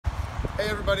Hey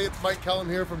everybody, it's Mike Kellum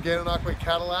here from Gananoque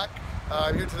Cadillac.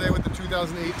 I'm here today with the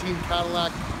 2018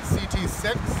 Cadillac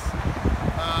CT6.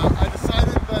 I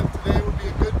decided that today would be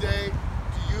a good day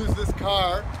to use this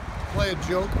car to play a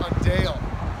joke on Dale.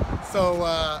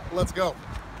 So let's go.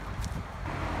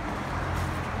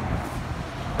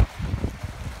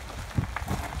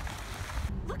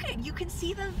 Look at, you can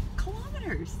see the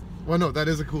kilometers. Well, no, that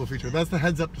is a cool feature. That's the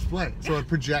heads-up display. So it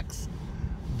projects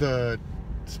the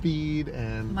speed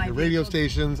and the radio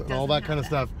stations and all that kind of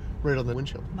stuff right on the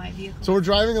windshield. My vehicle. So we're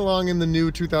driving along in the new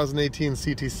 2018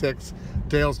 CT6.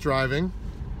 Dale's driving.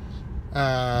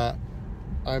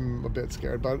 I'm a bit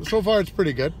scared, but so far it's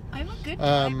pretty good. I'm a good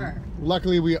driver.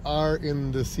 Luckily we are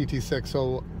in the CT6,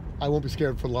 so I won't be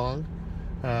scared for long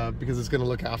because it's going to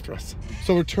look after us.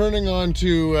 So we're turning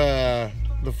onto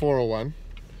the 401.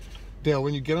 Dale,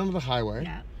 when you get onto the highway,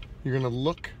 you're going to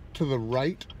look to the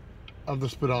right of the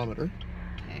speedometer.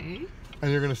 Okay.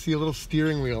 And you're going to see a little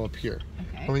steering wheel appear.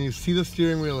 Okay. And when you see the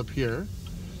steering wheel appear,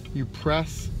 you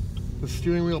press the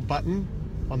steering wheel button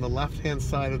on the left-hand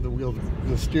side of the wheel.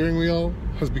 The steering wheel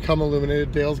has become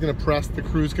illuminated. Dale's going to press the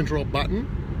cruise control button.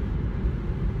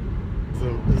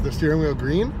 So, is the steering wheel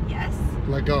green? Yes.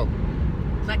 Let go.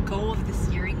 Let go of the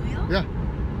steering wheel? Yeah.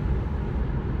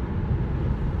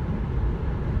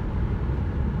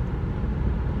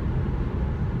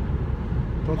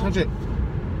 Don't touch it.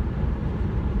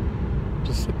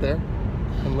 Just sit there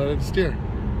and let it steer.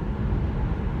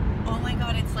 Oh my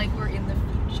god, it's like we're in the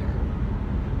future.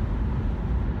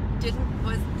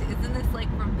 Isn't this like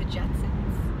from the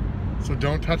Jetsons? So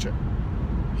don't touch it.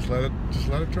 Just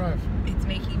let it drive. It's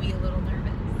making me a little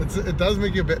nervous. It does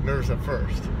make you a bit nervous at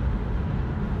first.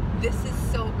 This is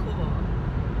so cool.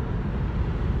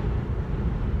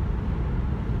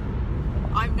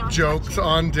 I'm not Jokes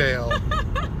on Dale.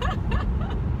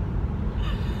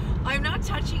 I'm not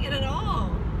touching it at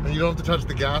all. And you don't have to touch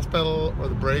the gas pedal or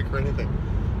the brake or anything.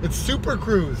 It's Super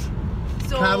Cruise.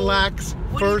 So Cadillac's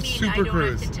first Super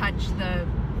Cruise. I don't have to touch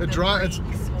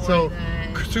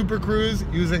the Super Cruise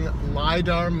using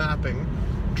LiDAR mapping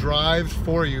drives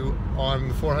for you on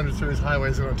the 400 series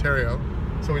highways in Ontario.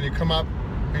 So when you come up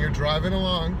and you're driving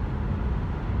along,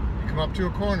 you come up to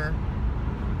a corner,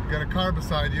 you got a car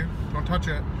beside you, don't touch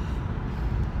it.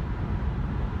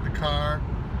 The car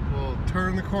will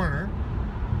turn the corner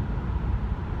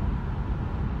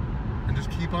and just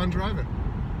keep on driving.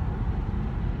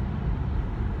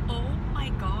 Oh my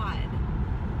god.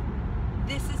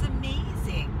 This is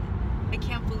amazing. I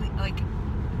can't believe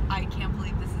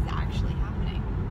this is actually happening.